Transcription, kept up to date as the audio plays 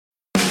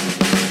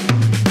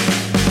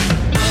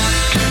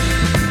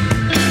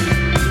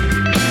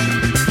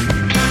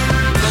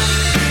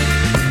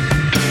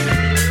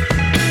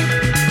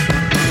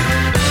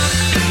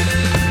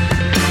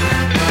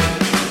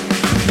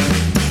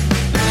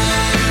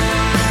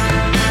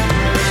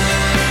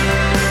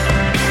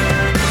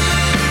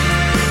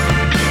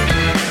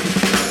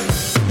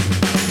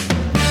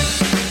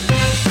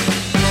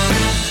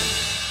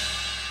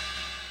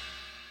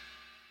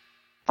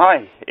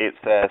Hi, it's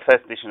the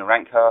first edition of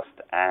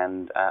Rantcast,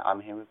 and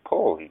I'm here with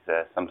Paul. He's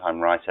a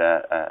sometime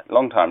writer, a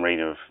long-time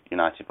reader of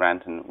United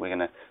Rant, and we're going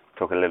to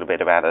talk a little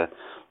bit about a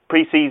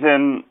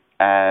pre-season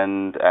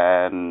and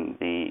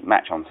the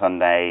match on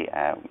Sunday,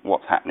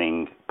 what's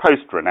happening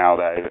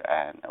post-Ronaldo,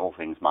 and all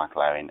things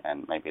Michael Owen,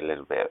 and maybe a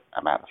little bit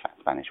about the Fat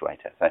Spanish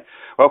Waiter. So,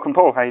 welcome,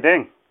 Paul. How are you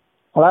doing?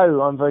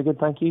 Hello, I'm very good,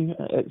 thank you.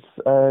 It's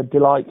a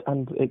delight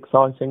and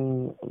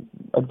exciting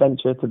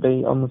adventure to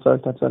be on the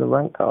first episode of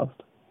Rantcast.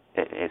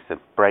 It's a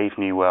brave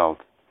new world.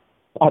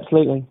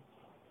 Absolutely.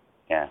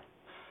 Yeah.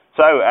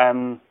 So,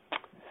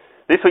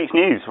 this week's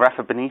news,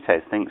 Rafa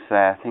Benitez thinks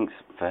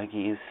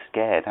Fergie is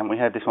scared. Haven't we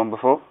heard this one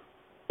before?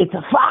 It's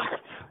a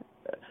fact!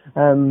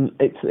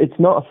 It's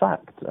not a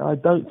fact. I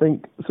don't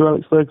think Sir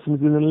Alex Ferguson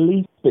is in the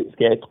least bit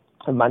scared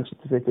of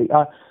Manchester City.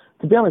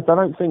 To be honest, I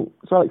don't think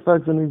Sir Alex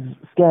Ferguson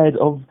is scared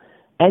of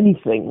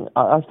anything.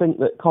 I think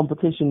that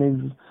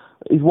competition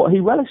is what he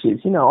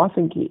relishes. You know, I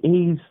think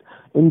he's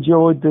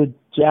enjoyed the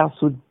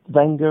jousts with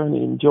Wenger and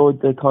he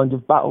enjoyed the kind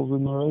of battles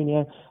with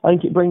Mourinho. I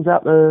think it brings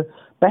out the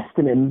best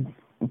in him,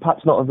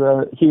 perhaps not as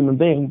a human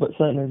being, but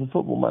certainly as a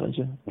football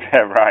manager.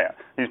 Yeah, right.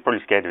 He's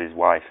probably scared of his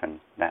wife, and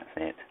that's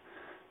it.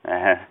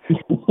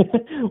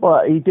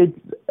 Well, he did,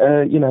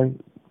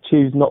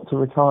 choose not to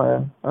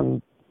retire,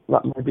 and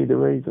that may be the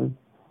reason.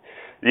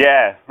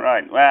 Yeah,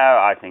 right. Well,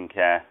 I think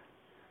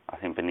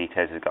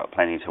Benitez has got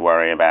plenty to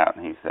worry about.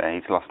 He's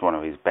lost one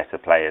of his better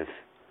players.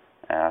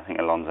 I think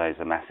Alonso's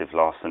a massive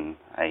loss, and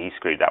he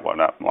screwed that one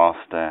up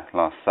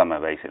last summer,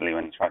 basically,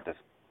 when he tried to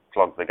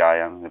flog the guy.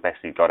 The best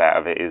he got out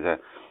of it is a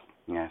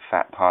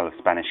fat pile of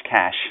Spanish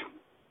cash.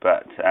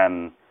 But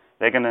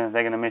they're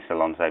gonna miss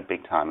Alonso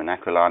big time. And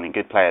Aquilani,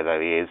 good player though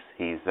he is,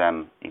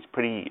 he's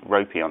pretty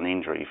ropey on the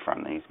injury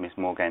front. He's missed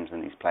more games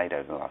than he's played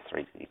over the last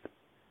 3 seasons.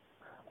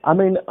 I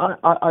mean,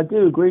 I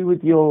do agree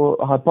with your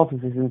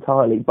hypothesis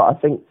entirely, but I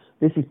think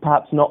this is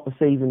perhaps not the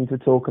season to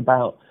talk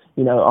about,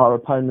 our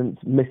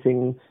opponents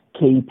missing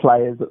key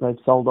players that they've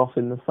sold off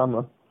in the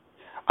summer.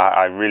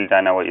 I really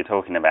don't know what you're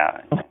talking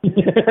about.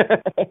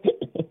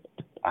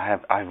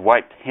 I've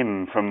wiped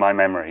him from my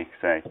memory.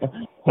 So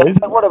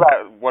what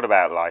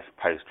about life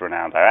post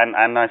Ronaldo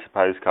and I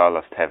suppose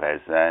Carlos Tevez?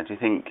 Do you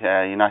think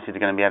United are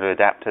going to be able to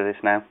adapt to this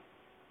now?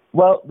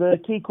 Well, the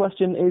key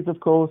question is,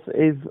 of course,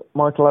 is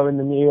Michael Owen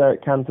the new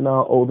Eric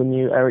Cantona or the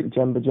new Eric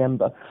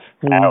Djemba?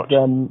 Ouch.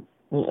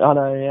 I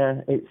know,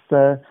 yeah.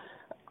 It's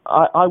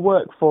I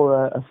work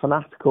for a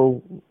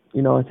fanatical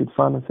United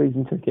fan, a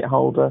season ticket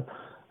holder,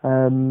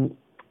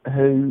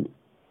 who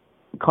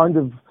kind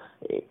of,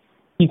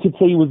 you could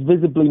see was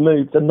visibly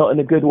moved, and not in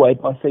a good way,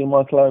 by seeing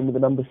Michael Owen with the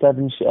number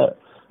 7 shirt.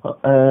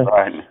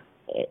 Right.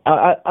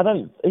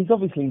 He's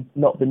obviously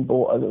not been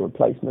bought as a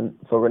replacement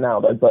for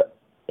Ronaldo, but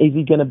is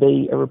he going to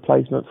be a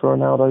replacement for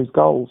Ronaldo's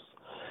goals?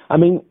 I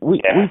mean,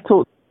 we've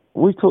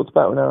talked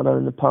about Ronaldo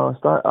in the past.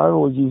 I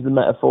always use the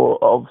metaphor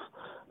of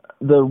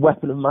the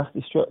weapon of mass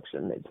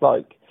destruction. It's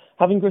like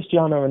having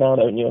Cristiano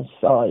Ronaldo on your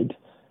side.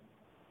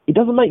 It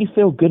doesn't make you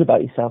feel good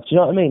about yourself. Do you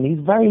know what I mean?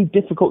 He's very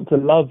difficult to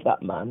love,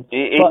 that man.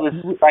 It was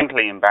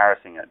frankly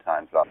embarrassing at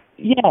times.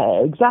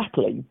 Yeah,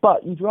 exactly.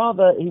 But you'd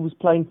rather he was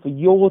playing for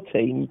your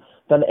team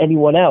than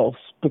anyone else,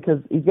 because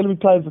he's going to be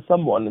playing for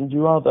someone, and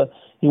you'd rather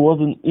he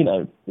wasn't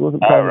playing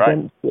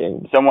against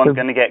you. Someone's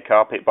going to get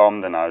carpet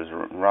bombed, and I was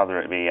rather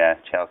it be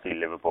Chelsea,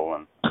 Liverpool,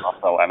 and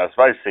Arsenal, and I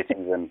suppose City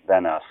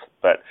than us.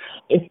 But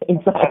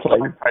exactly.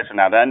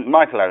 Ronaldo, and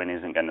Michael Owen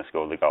isn't going to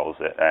score the goals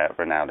that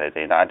Ronaldo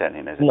did. I don't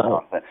think there's a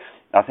chance. But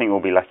I think we'll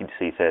be lucky to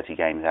see 30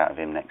 games out of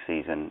him next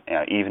season.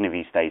 Even if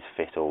he stays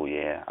fit all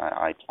year,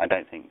 I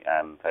don't think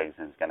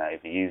Ferguson's going to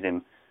overuse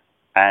him.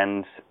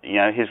 And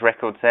his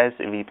record says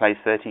if he plays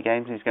 30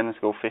 games, he's going to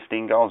score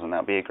 15 goals, and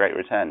that'll be a great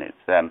return.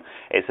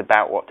 It's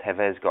about what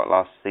Tevez got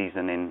last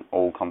season in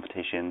all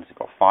competitions. He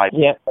got 5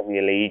 in the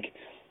Premier League.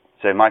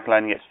 So Michael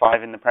Owen gets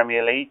 5 in the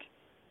Premier League.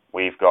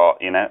 We've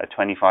got a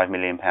 £25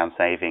 million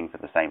saving for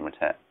the same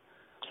return.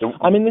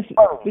 I mean, this is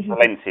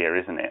Valencia,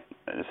 isn't it?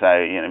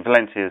 So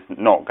Valencia's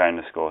not going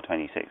to score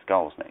 26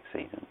 goals next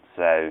season.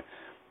 So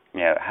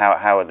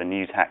how are the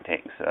new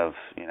tactics of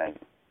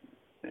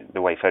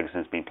the way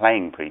Ferguson's been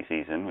playing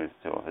pre-season with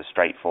sort of a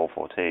straight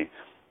 4-4-2,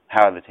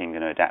 how are the team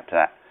going to adapt to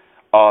that?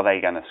 Are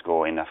they going to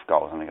score enough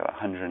goals? And they got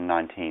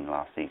 119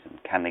 last season.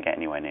 Can they get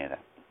anywhere near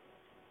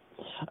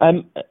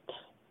that?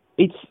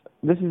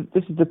 This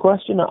is the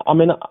question. I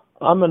mean,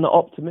 I'm an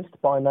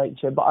optimist by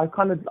nature, but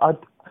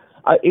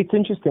it's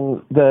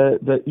interesting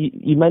that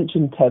you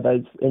mentioned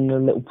Tevez in the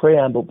little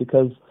preamble,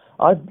 because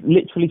I've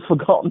literally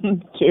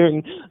forgotten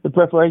during the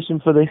preparation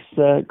for this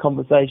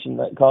conversation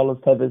that Carlos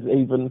Tevez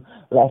even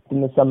left in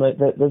the summer.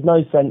 There's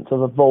no sense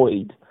of a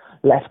void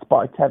left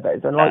by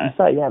Tevez. And like you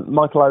say,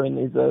 Michael Owen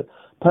is a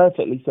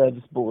perfectly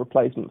serviceable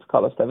replacement for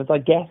Carlos Tevez. I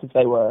guess if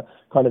they were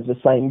kind of the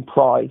same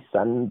price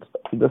and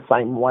the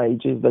same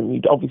wages, then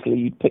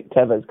you'd pick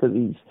Tevez because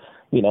he's,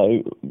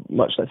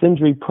 much less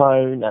injury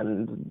prone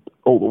and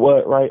all the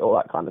work rate, all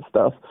that kind of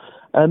stuff.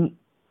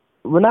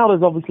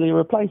 Ronaldo's obviously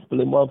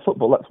irreplaceable in world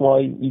football. That's why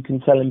you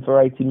can sell him for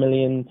 €80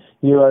 million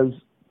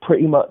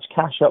pretty much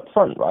cash up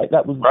front, right?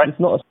 It's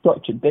not a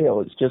structured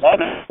deal. It's just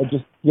they're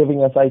just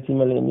giving us 80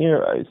 million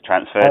euros.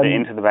 Transferred it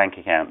into the bank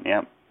account.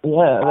 Yep.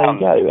 Yeah,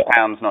 there you go.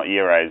 Pounds, not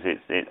euros.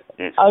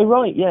 It's. Oh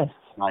right, yes.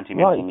 90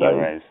 million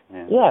euros.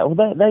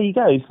 Well, there you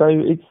go. So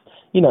it's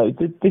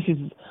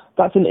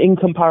that's an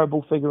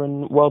incomparable figure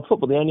in world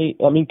football.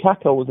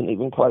 Kaká wasn't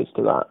even close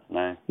to that.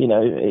 No.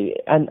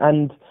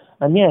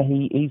 And yeah,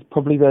 he's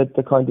probably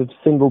the kind of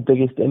single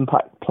biggest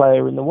impact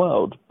player in the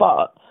world.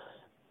 But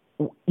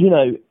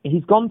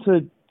he's gone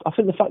to. I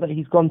think the fact that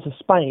he's gone to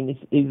Spain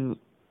is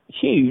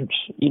huge.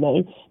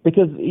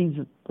 Because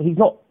he's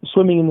not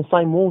swimming in the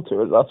same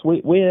water as us.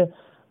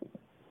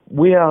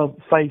 We are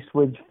faced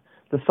with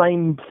the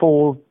same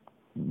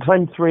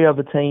three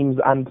other teams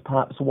and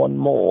perhaps one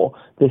more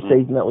this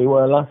season that we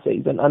were last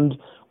season. And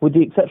with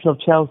the exception of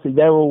Chelsea,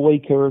 they're all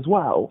weaker as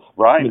well.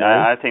 Right.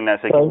 I think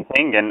that's a key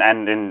thing.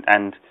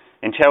 And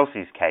in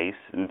Chelsea's case,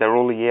 they're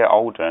all a year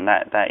older, and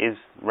that is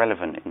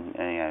relevant.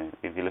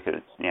 If you look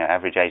at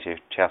average age of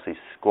Chelsea's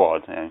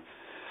squad,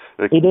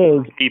 the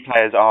key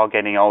players are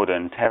getting older,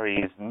 and Terry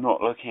is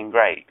not looking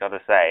great. Got to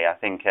say, I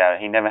think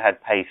he never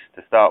had pace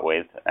to start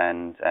with,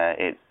 and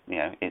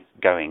it's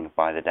going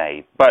by the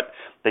day. But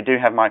they do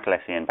have Michael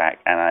Essien back,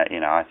 and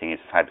I think he's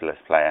a fabulous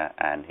player,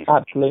 and he's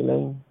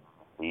absolutely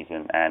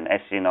season. And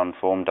Essien on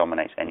form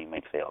dominates any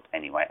midfield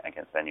anyway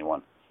against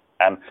anyone.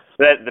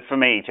 For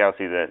me,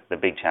 Chelsea, the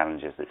big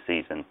challenges this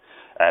season,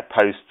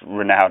 post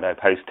Ronaldo,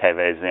 post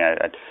Tevez,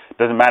 it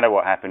doesn't matter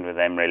what happened with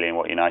them really and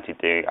what United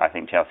do. I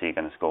think Chelsea are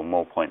going to score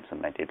more points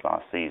than they did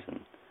last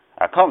season.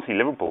 I can't see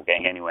Liverpool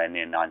getting anywhere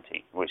near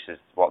 90, which is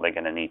what they're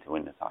going to need to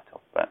win the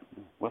title, but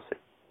we'll see.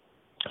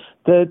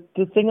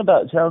 The thing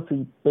about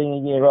Chelsea being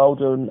a year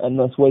older and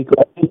this week,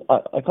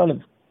 I kind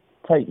of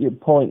take your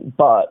point,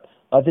 but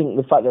I think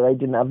the fact that they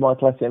didn't have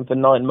Michael Essien for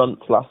 9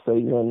 months last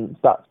season,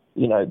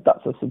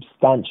 that's a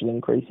substantial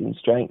increase in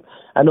strength.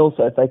 And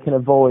also, if they can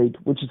avoid,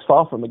 which is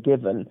far from a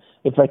given,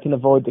 if they can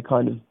avoid the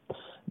kind of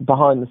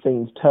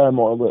behind-the-scenes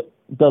turmoil that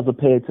does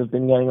appear to have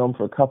been going on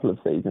for a couple of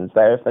seasons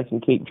there, if they can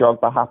keep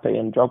Drogba happy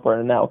and Drogba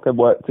and Anelka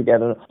work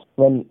together,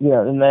 then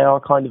then they are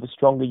kind of a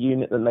stronger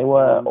unit than they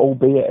were,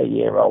 albeit a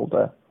year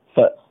older.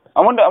 But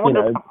I wonder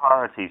about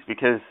priorities,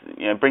 because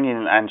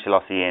bringing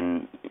Ancelotti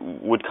in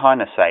would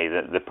kind of say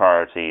that the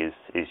priority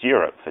is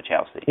Europe for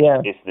Chelsea.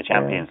 Yeah. It's the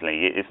Champions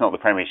League. It's not the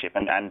Premiership,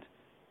 and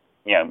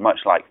much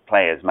like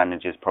players,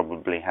 managers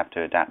probably have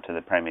to adapt to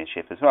the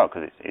Premiership as well,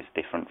 because it's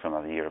different from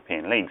other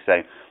European leagues.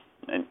 So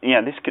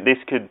this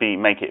could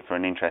make it for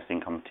an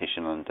interesting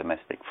competition on the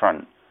domestic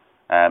front.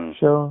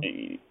 Sure.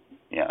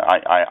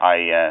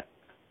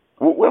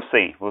 We'll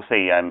see. We'll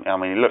see.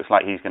 It looks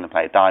like he's going to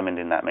play a diamond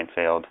in that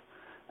midfield.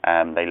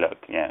 They look,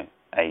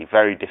 a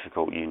very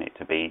difficult unit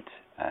to beat.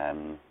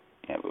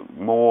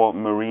 More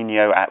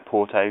Mourinho at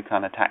Porto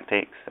kind of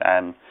tactics.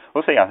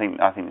 We'll see. I think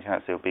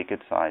Chelsea will be a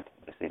good side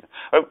this season.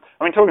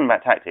 Talking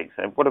about tactics,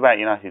 what about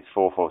United's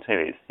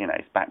 4-4-2?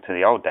 It's back to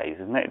the old days,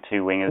 isn't it?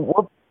 Two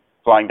wingers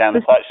flying down the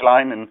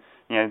touchline, and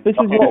this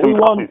is what we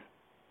want.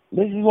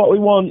 This is what we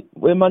want.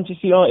 We're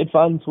Manchester United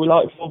fans. We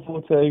like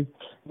 4-4-2.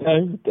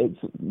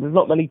 There's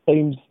not many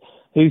teams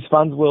whose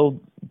fans will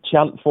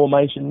chant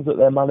formations at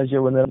their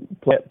manager when they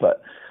play it,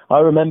 but I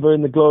remember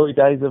in the glory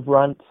days of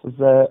Rants,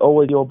 was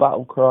always your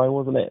battle cry,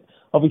 wasn't it?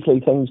 Obviously,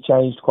 things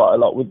changed quite a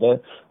lot with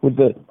the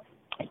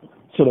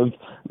sort of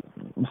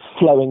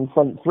flowing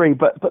front three,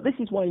 but this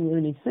is Wayne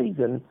Rooney's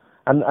season,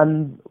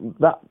 and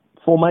that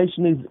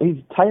formation is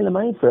tailor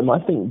made for him. I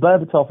think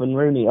Berbatov and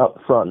Rooney up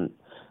front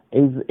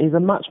is a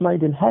match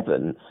made in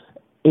heaven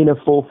in a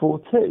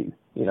 4-4-2.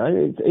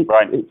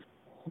 Right.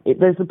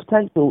 There's a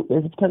potential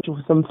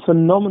for some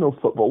phenomenal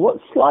football. What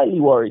slightly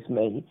worries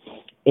me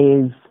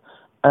is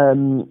I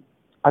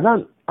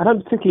don't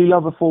particularly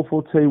love a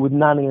 4-4-2 with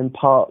Nani and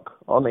Park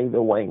on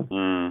either wing.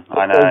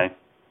 I know.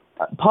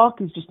 Park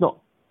is just not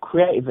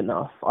creative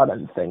enough, I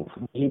don't think.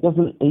 He's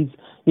not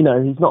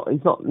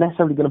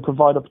necessarily going to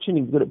provide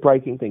opportunity. He's good at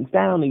breaking things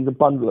down. He's a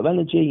bundle of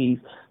energy. He's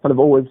kind of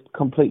always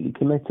completely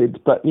committed.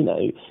 But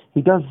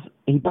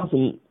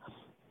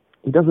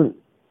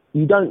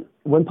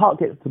when Park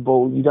gets the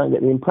ball, you don't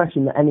get the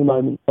impression that any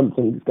moment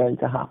something is going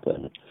to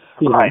happen.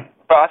 Right.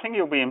 But I think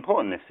he'll be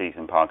important this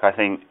season, Park. I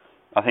think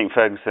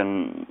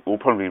Ferguson will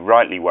probably be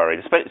rightly worried,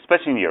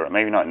 especially in Europe,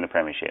 maybe not in the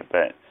Premiership,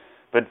 but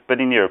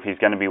in Europe he's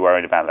going to be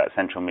worried about that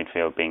central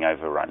midfield being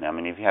overrun.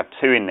 If you have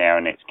two in there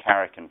and it's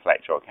Carrick and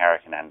Fletcher or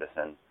Carrick and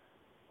Anderson,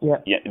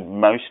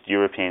 most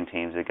European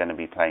teams are going to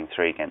be playing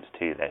 3 against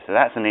 2 there. So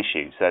that's an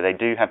issue. So they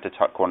do have to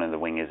tuck one of the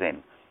wingers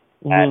in.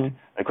 And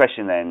the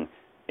question then,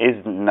 is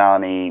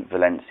Nani,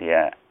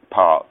 Valencia,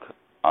 Park,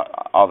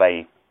 are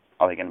they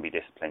going to be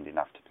disciplined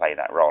enough to play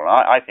that role? And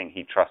I think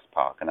he trusts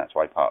Park, and that's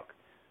why Park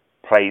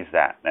plays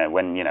that.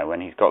 When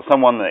he's got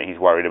someone that he's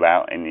worried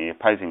about in the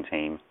opposing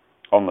team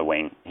on the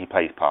wing, he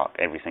plays Park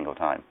every single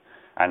time.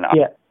 And I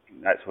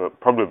think that's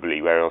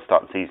probably where he'll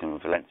start the season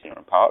with Valencia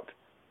and Park.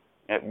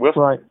 We'll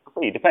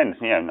see. It depends.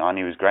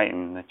 Nani was great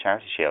in the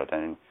Charity Shield,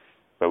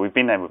 but we've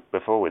been there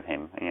before with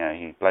him.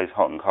 He blows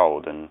hot and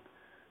cold, and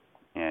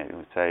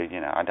So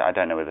I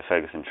don't know whether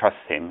Ferguson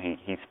trusts him.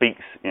 He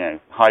speaks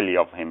highly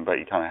of him, but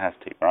he kind of has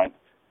to, right?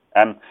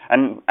 And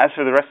as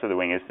for the rest of the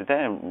wingers,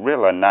 they're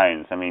real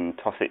unknowns. I mean,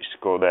 Tosic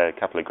scored a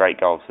couple of great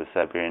goals for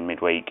Serbia in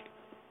midweek.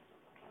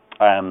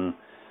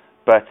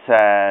 But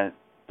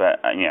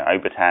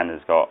Obertan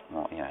has got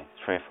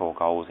 3 or 4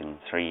 goals in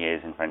 3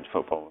 years in French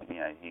football.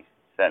 He's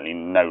certainly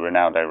no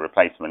Ronaldo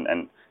replacement.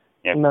 And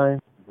no.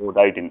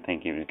 Bordeaux didn't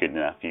think he was good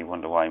enough. You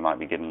wonder why he might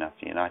be good enough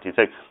for United.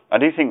 So I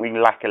do think we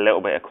lack a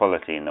little bit of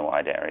quality in the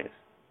wide areas,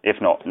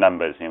 if not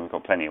numbers. We've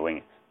got plenty of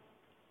wingers.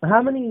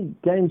 How many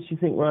games do you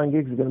think Ryan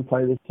Giggs is going to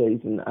play this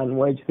season, and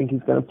where do you think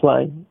he's going to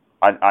play?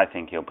 I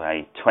think he'll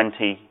play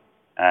 20,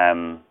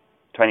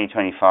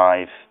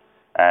 25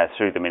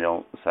 through the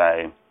middle.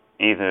 So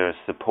either as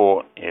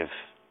support if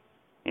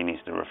he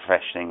needs to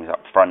refresh things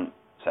up front,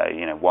 so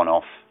one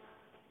off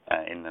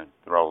in the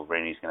role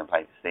Rooney's going to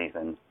play this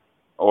season,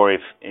 or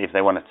if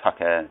they want to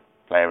tuck a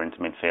player into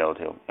midfield,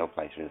 he'll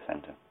play through the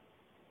centre.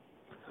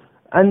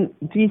 And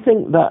do you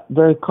think that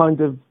the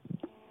kind of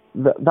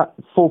that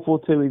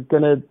 4-4-2 is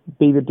going to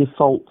be the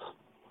default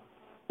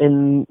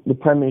in the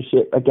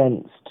Premiership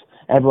against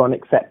everyone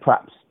except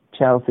perhaps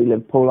Chelsea,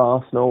 Liverpool,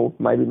 Arsenal,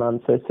 maybe Man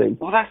City?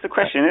 Well, that's the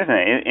question, isn't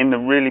it? In the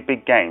really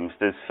big games,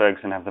 does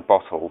Ferguson have the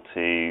bottle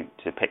to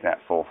pick that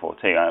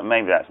 4-4-2?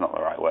 Maybe that's not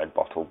the right word,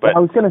 bottle. But I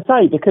was going to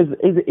say, because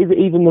is it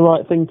even the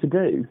right thing to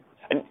do?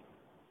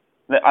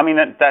 I mean,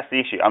 that's the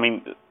issue. I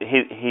mean,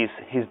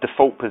 his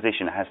default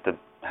position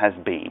has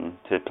been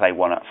to play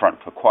one up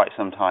front for quite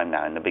some time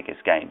now in the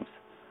biggest games.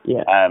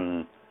 Yeah.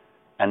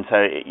 And so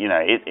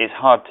it's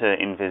hard to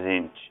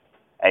envisage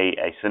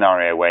a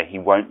scenario where he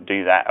won't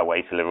do that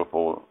away to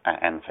Liverpool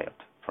at Anfield,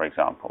 for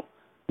example.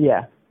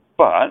 Yeah.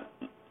 But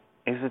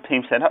is the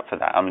team set up for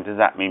that? I mean, does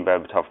that mean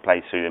Berbatov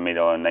plays through the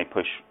middle and they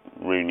push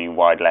Rooney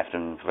wide left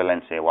and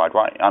Valencia wide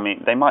right? I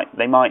mean, they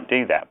might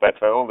do that, but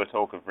for all the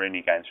talk of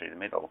Rooney going through the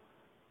middle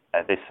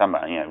this summer,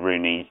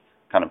 Rooney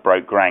kind of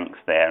broke ranks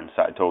there and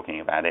started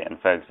talking about it, and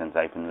Ferguson's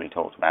openly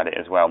talked about it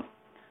as well.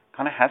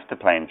 Kind of has to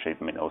play in through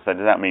the middle. So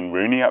does that mean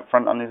Rooney up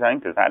front on his own?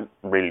 Because that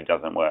really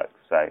doesn't work.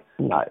 So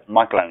no.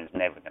 Michael Owen's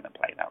never going to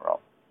play that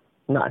role.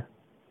 No.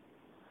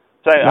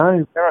 So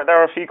no. There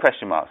are a few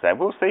question marks there.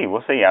 We'll see.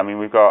 I mean,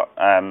 we've got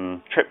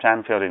trip to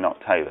Anfield in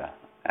October,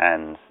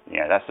 and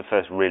that's the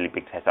first really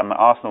big test. I mean,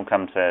 Arsenal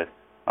come to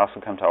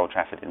Old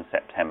Trafford in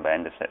September,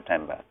 end of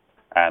September.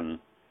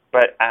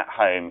 But at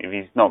home, if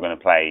he's not going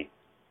to play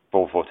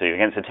 4-4-2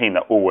 against a team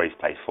that always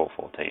plays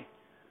 4-4-2,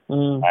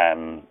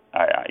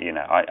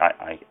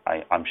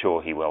 I'm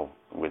sure he will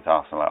with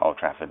Arsenal at Old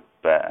Trafford.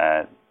 But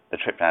the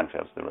trip to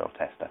Anfield's the real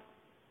tester.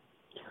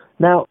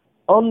 Now,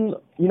 on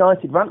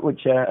United Rant,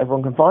 which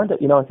everyone can find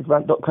at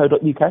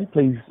unitedrant.co.uk,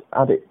 please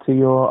add it to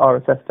your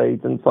RSS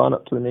feeds and sign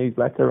up to the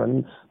newsletter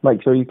and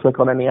make sure you click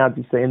on any ads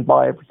you see and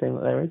buy everything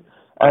that there is.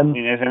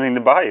 There's anything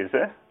to buy, is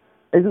there?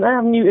 Isn't there?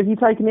 Have you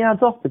taken the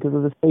ads off because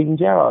of the Steven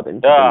Gerrard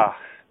interview?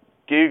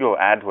 Google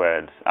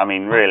AdWords. I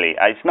mean, really,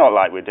 it's not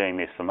like we're doing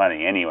this for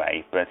money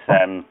anyway, but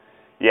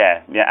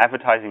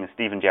advertising a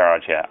Steven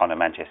Gerrard shirt on a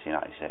Manchester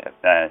United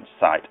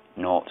site,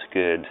 not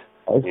good.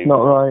 It's not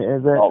right,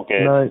 is it? Not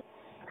good. No.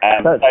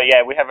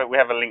 We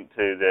have a link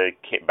to the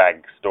kit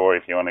bag store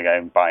if you want to go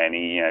and buy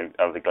any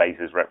of the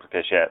Glazers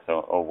replica shirts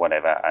or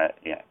whatever.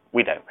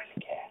 We don't really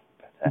care.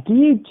 But, do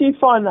you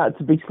find that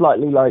to be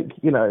slightly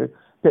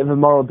bit of a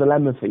moral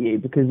dilemma for you,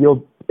 because you're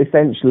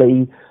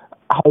essentially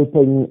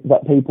hoping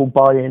that people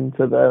buy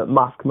into the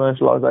mass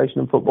commercialisation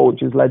of football, which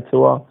has led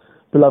to our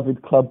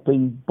beloved club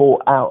being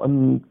bought out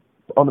and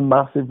on a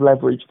massive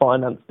leverage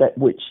finance debt,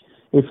 which,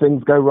 if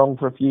things go wrong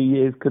for a few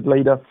years, could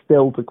lead us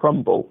still to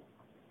crumble?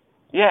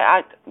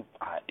 Yeah,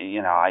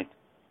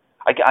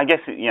 I guess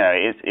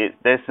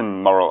there's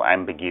some moral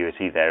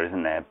ambiguity there,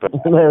 isn't there? But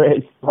there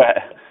is. But,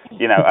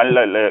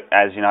 look,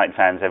 as United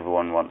fans,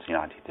 everyone wants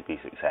United to be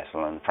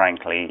successful, and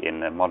frankly, in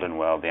the modern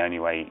world, the only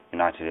way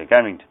United are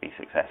going to be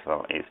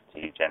successful is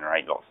to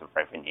generate lots of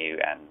revenue,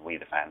 and we,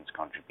 the fans,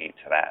 contribute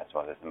to that, as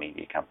well as the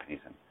media companies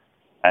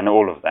and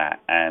all of that.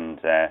 And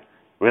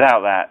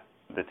without that,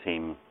 the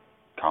team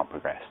can't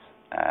progress.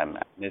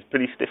 There's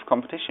pretty stiff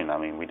competition. I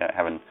mean, we don't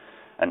have an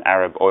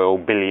Arab oil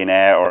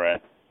billionaire or a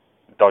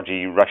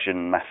dodgy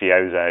Russian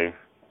mafioso,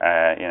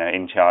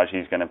 in charge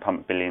who's going to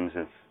pump billions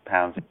of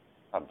pounds into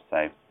the club.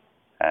 So,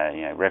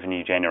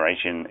 revenue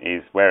generation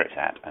is where it's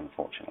at,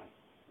 unfortunately.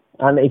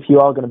 And if you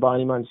are going to buy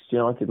any Manchester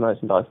United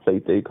merchandise,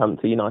 please do come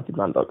to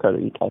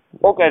unitedrant.co.uk.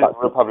 Or go to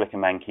the Republic of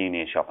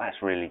Mancunia shop.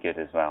 That's really good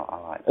as well. I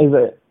like that. Is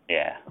it?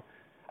 Yeah.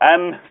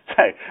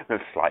 So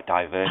there's a slight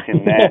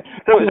diversion there.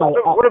 So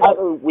what about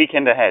the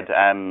weekend ahead?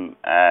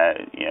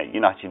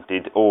 United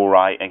did all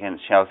right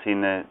against Chelsea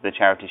in the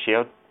Charity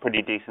Shield.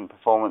 Pretty decent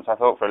performance, I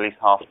thought, for at least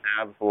half an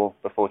hour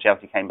before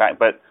Chelsea came back.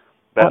 But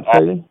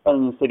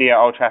City at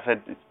Old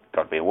Trafford, it's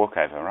got to be a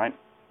walkover, right?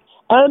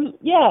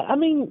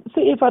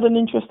 City have had an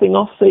interesting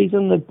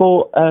off-season. They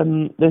bought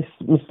this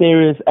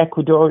mysterious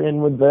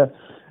Ecuadorian with the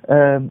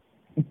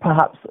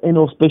perhaps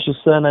inauspicious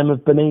surname of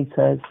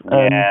Benitez.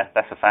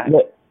 That's a fact.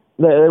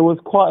 There was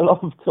quite a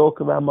lot of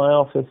talk around my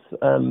office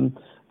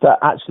that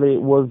actually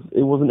it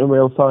wasn't a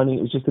real signing,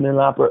 it was just an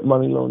elaborate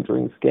money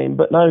laundering scheme.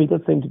 But no, he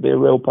does seem to be a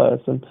real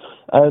person.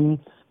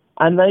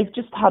 And they've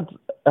just had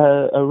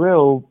a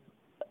real,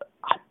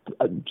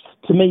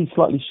 to me,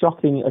 slightly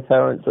shocking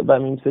occurrence at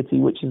Birmingham City,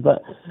 which is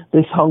that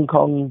this Hong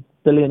Kong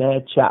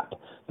billionaire chap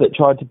that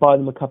tried to buy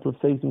them a couple of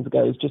seasons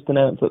ago has just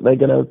announced that they're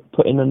going to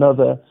put in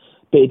another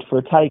bid for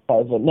a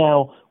takeover.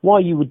 Now, why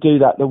you would do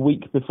that the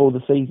week before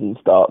the season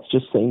starts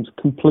just seems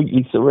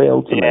completely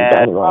surreal to me.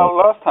 Yeah, well,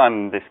 last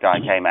time this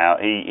guy came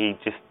out, he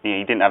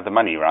didn't have the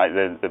money, right?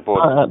 The board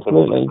of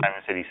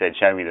City said,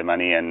 "Show me the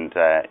money," and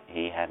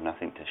he had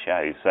nothing to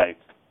show. So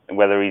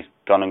whether he's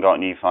gone and got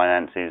new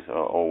finances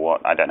or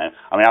what, I don't know.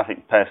 I mean, I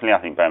think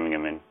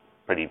Birmingham are in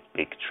pretty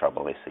big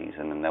trouble this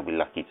season, and they'll be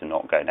lucky to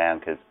not go down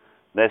because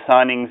their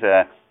signings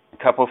are a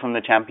couple from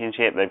the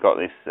Championship. They've got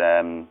this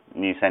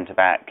new centre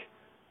back.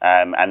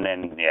 And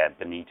then,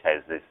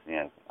 Benitez, this,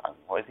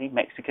 what is he,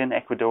 Mexican,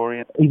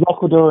 Ecuadorian? He's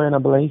Ecuadorian, I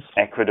believe.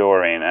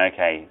 Ecuadorian,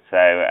 okay.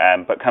 So,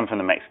 but come from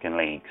the Mexican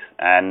leagues.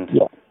 And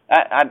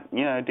at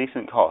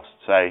decent cost.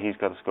 So he's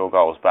got to score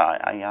goals. But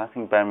I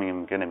think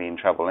Birmingham are going to be in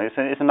trouble.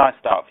 It's a nice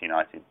start for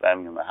United.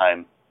 Birmingham at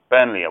home.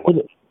 Burnley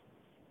away.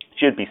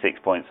 Should be 6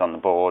 points on the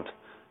board.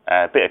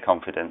 A bit of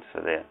confidence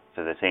for the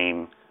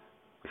team.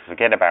 We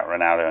forget about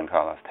Ronaldo and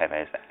Carlos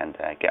Tevez and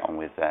get on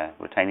with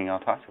retaining our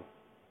title.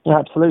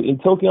 Absolutely.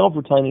 Talking of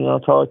retaining our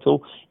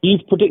title,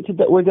 you've predicted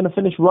that we're going to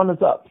finish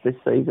runners-up this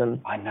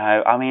season. I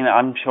know. I mean,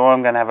 I'm sure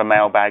I'm going to have a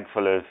mailbag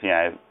full of,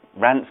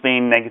 rants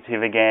being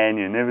negative again,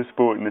 you're never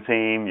supporting the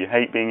team, you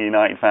hate being a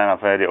United fan.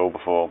 I've heard it all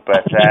before.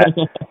 But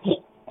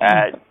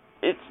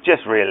it's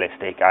just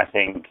realistic, I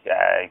think.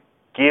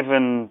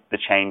 Given the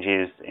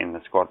changes in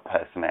the squad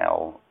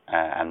personnel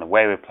and the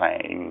way we're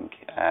playing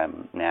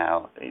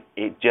now,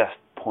 it just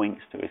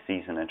points to a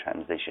season of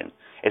transition.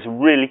 It's a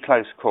really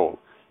close call.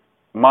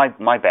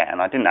 My bet,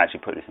 and I didn't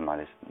actually put this in my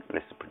list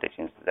of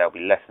predictions, but there'll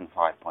be less than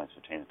 5 points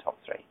between the top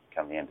three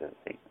come the end of the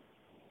season.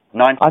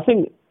 90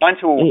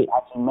 will,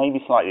 actually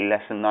maybe slightly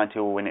less than 90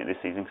 will win it this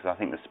season because I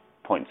think the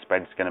point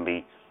spread is going to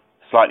be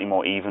slightly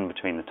more even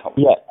between the top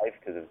five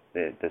because of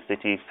the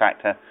City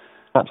factor.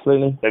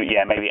 Absolutely. So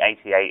maybe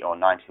 88 or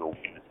 90 will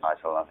win the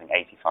title. I think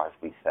 85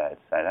 will be third.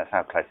 So that's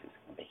how close it's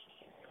going to be.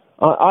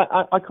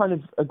 I kind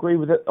of agree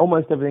with it,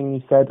 almost everything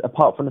you said,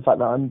 apart from the fact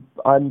that I'm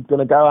going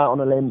to go out on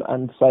a limb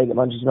and say that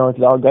Manchester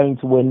United are going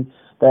to win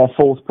their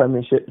fourth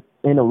Premiership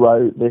in a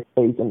row this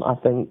season. I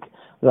think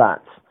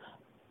that,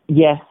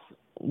 yes,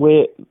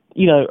 we're,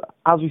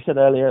 as we said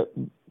earlier,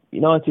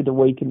 United are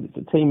weak and it's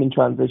a team in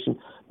transition,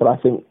 but I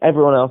think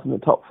everyone else in the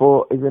top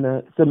four is in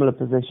a similar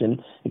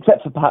position,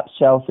 except for perhaps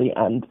Chelsea,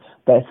 and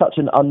they're such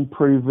an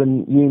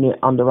unproven unit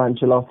under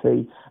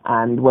Ancelotti,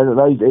 and whether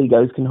those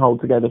egos can hold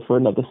together for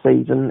another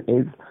season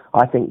is,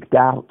 I think,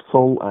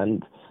 doubtful,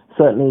 and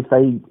certainly if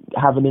they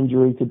have an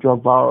injury to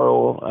Drogba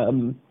or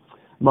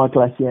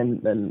Michael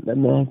Essien, then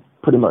they're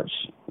pretty much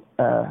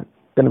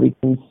going to be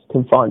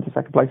confined to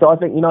second place. So I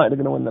think United are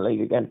going to win the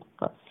league again.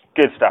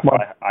 Good stuff.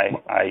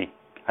 I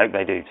hope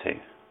they do too.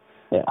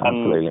 Yeah,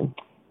 absolutely.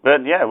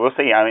 But yeah, we'll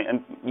see. I mean,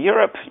 and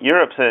Europe's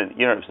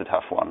a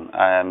tough one.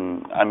 I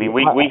mean,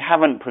 we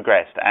haven't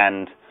progressed,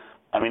 and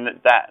I mean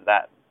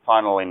that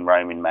final in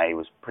Rome in May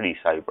was pretty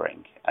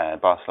sobering.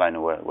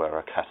 Barcelona were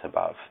a cut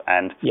above,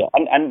 and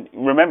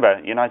remember,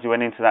 United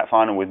went into that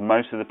final with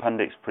most of the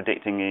pundits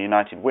predicting a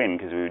United win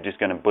because we were just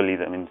going to bully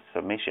them into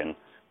submission.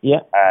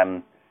 Yeah.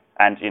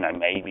 And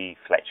maybe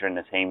Fletcher and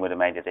the team would have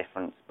made a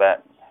difference,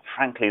 but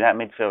frankly, that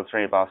midfield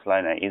three of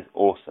Barcelona is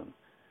awesome.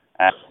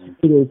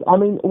 It is. I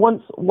mean,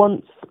 once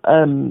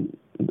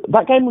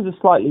that game was a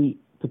slightly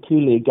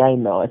peculiar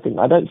game, though. I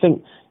don't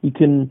think you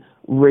can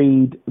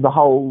read the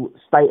whole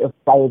state of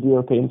play of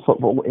European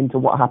football into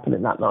what happened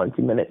in that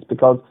 90 minutes,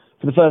 because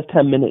for the first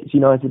 10 minutes,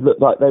 United looked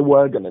like they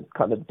were going to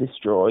kind of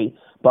destroy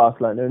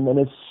Barcelona, and then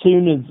as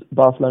soon as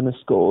Barcelona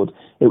scored,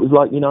 it was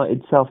like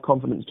United's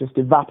self-confidence just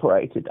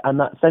evaporated, and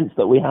that sense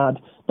that we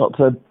had, not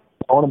to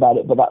on about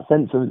it, but that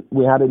sense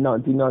we had in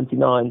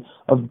 1999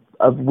 of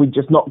we're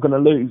just not going to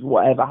lose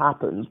whatever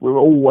happens, we're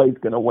always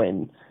going to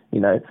win,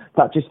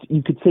 that just,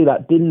 you could see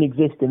that didn't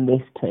exist in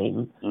this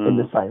team in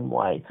the same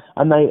way,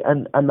 and they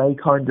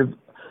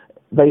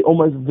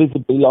almost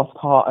visibly lost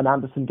heart, and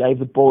Anderson gave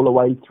the ball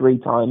away 3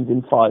 times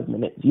in 5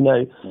 minutes.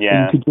 You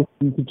could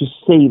just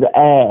see the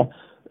air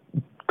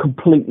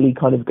completely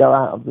kind of go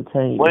out of the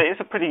team. Well, it's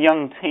a pretty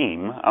young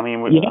team. I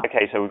mean,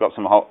 okay, so we've got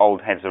some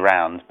old heads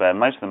around, but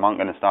most of them aren't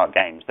going to start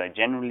games. So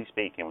generally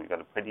speaking, we've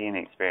got a pretty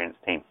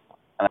inexperienced team.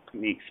 And I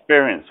think the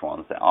experienced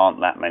ones, there aren't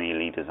that many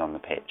leaders on the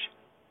pitch.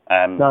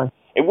 No.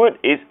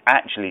 It's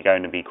actually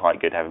going to be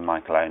quite good having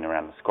Michael Owen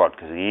around the squad,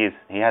 because he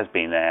has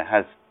been there,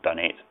 has done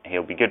it.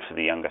 He'll be good for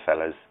the younger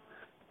fellas.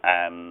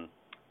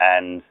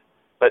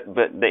 But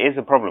there is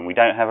a problem. We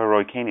don't have a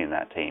Roy Keane in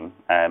that team.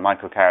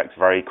 Michael Carrick's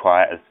very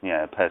quiet as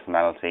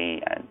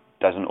personality and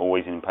doesn't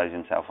always impose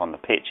himself on the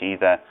pitch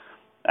either.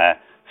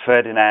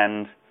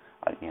 Ferdinand,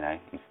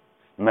 he's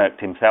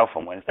murked himself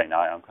on Wednesday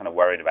night. I'm kind of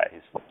worried about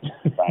his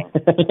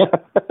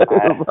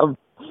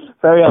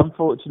Very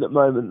unfortunate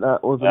moment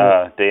that, wasn't it?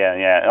 Oh dear,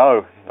 yeah.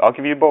 Oh, I'll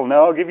give you the ball.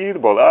 No, I'll give you the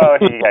ball. Oh,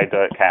 here you go,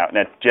 Dirk Kuyt.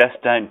 No,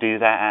 just don't do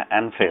that at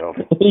Anfield.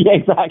 Yeah,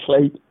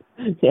 exactly.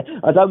 Yeah,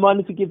 I don't mind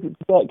if you give it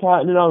to Dirk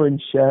Kuyt in an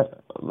orange shirt.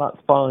 That's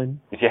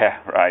fine. Yeah,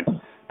 right.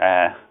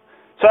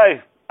 So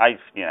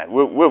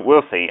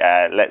we'll see.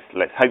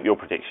 Let's hope your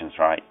prediction's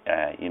right.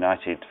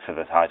 United for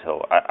the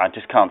title. I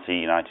just can't see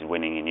United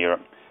winning in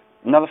Europe.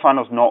 Another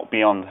final's not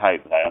beyond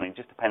hope, though. I mean, it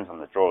just depends on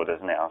the draw,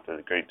 doesn't it, after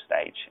the group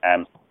stage?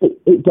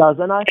 It does,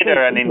 and I think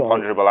they're an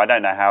imponderable. I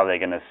don't know how they're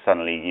going to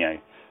suddenly,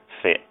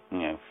 fit,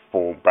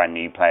 4 brand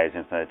new players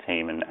into the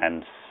team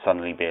and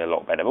suddenly be a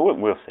lot better. But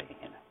we'll see.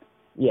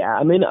 Yeah,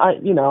 I mean, I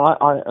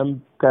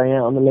am going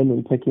out on the limb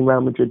and picking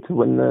Real Madrid to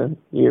win the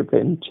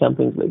European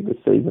Champions League this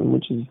season,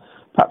 which is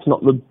perhaps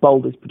not the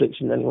boldest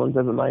prediction anyone's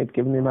ever made,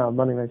 given the amount of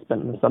money they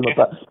spent in the summer.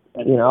 But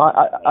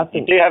I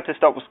think you do have to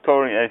stop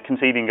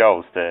conceding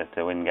goals to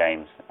win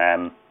games.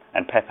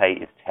 And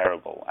Pepe is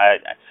terrible.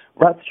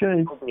 That's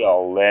true.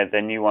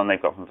 The new one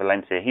they've got from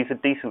Valencia, he's a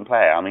decent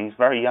player. I mean, he's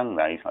very young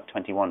though. He's like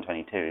 21,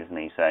 22, isn't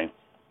he? So,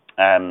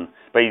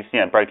 but he's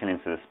broken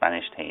into the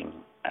Spanish team.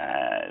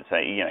 So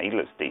he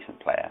looks a decent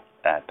player.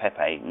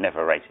 Pepe,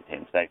 never rated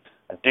him. So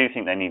I do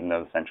think they need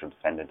another central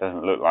defender.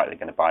 Doesn't look like they're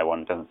going to buy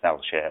one. Doesn't sell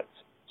shirts.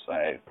 So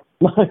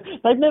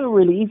they've never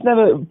really.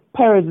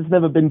 Perez has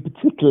never been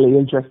particularly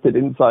interested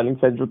in signing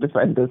central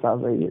defenders, has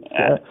he?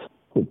 It's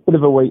a bit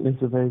of a weakness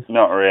of his.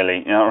 Not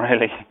really.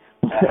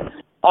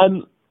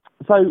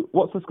 So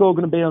what's the score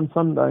going to be on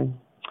Sunday?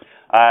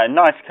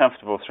 Nice,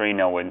 comfortable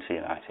 3-0 win to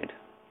United.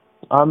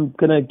 I'm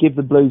going to give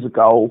the Blues a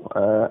goal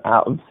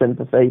out of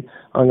sympathy.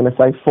 I'm going to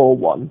say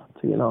 4-1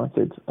 to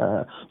United.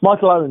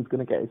 Michael Owen's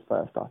going to get his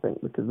first, I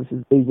think, because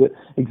these are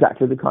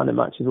exactly the kind of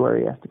matches where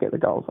he has to get the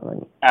goals, I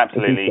think.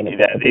 Absolutely.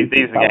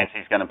 These are the games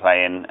he's going to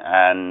play in,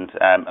 and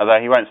although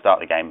he won't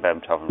start the game,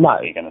 Berbatov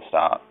is going to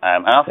start.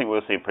 And I think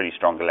we'll see a pretty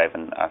strong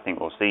 11. I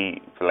think we'll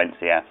see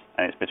Valencia,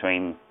 and it's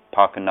between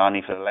Park and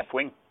Nani for the left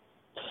wing.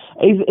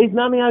 Is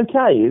Nani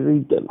okay?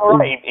 All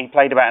right. He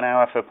played about an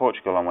hour for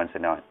Portugal on Wednesday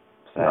night.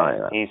 So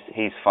right.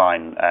 He's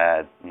fine.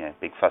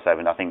 Big fuss over.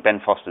 And I think Ben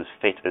Foster's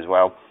fit as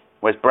well.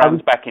 Wes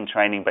Brown's back in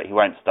training, but he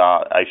won't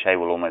start. O'Shea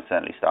will almost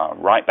certainly start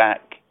right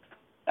back.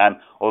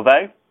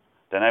 Although,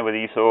 don't know whether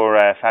you saw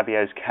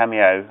Fabio's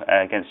cameo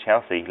against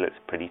Chelsea. He looks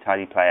a pretty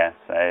tidy player.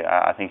 So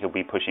I think he'll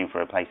be pushing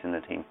for a place in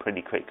the team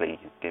pretty quickly,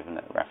 given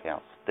that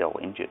Raphael's still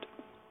injured.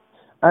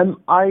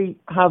 I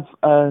have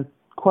a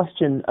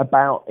question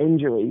about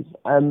injuries.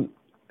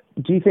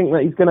 Do you think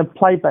that he's going to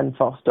play Ben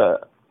Foster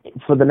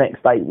for the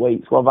next 8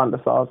 weeks while Van der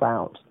Sar's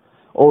out?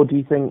 Or do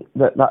you think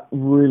that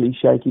really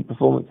shaky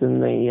performance in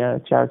the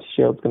Charity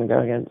Shield is going to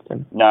go against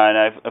him?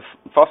 No. If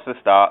Foster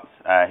starts,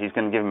 he's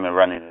going to give him a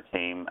run in the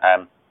team.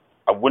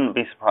 I wouldn't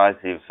be surprised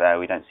if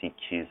we don't see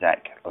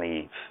Cusack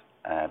leave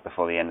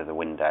before the end of the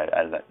window.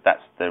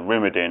 That's the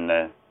rumour doing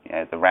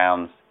the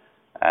rounds.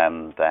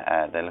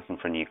 That they're looking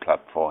for a new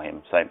club for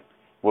him. So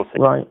we'll see.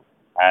 Right.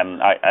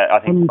 I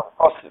think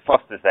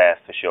Foster's there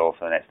for sure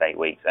for the next 8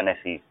 weeks, unless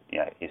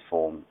his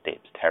form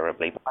dips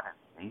terribly.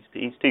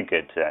 He's too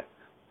good to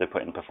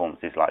put in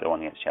performances like the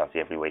one against Chelsea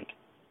every week.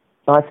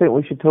 I think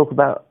we should talk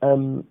about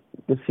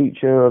the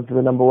future of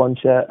the number 1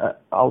 shirt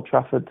at Old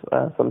Trafford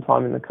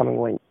sometime in the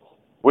coming week.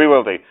 We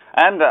will do.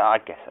 And I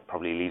guess that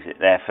probably leaves it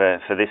there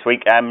for this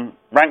week.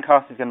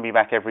 Rantcast is going to be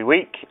back every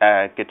week.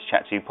 Good to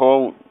chat to you,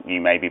 Paul.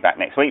 You may be back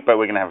next week, but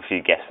we're going to have a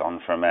few guests on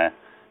from a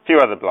few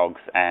other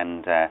blogs,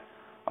 and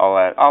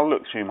I'll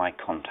look through my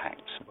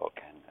contacts book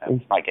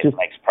and might get some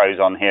ex-pros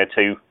on here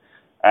too.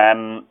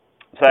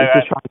 So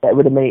just trying to get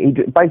rid of me.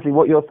 Basically,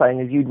 what you're saying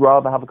is you'd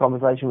rather have a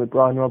conversation with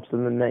Brian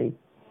Robson than me.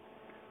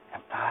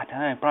 I don't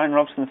know. Brian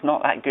Robson's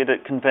not that good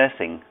at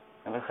conversing,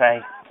 I would say.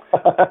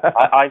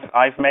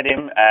 I've met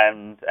him,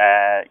 and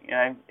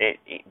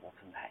it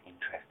wasn't that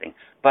interesting.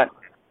 But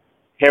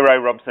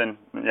Hero Robson,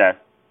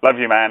 love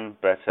you, man,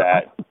 but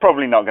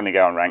probably not going to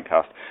go on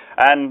Rantcast.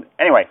 And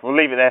anyway, we'll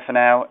leave it there for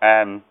now.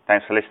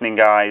 Thanks for listening,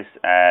 guys.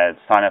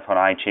 Sign up on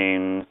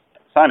iTunes,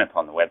 sign up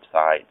on the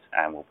website,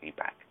 and we'll be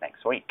back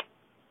next week.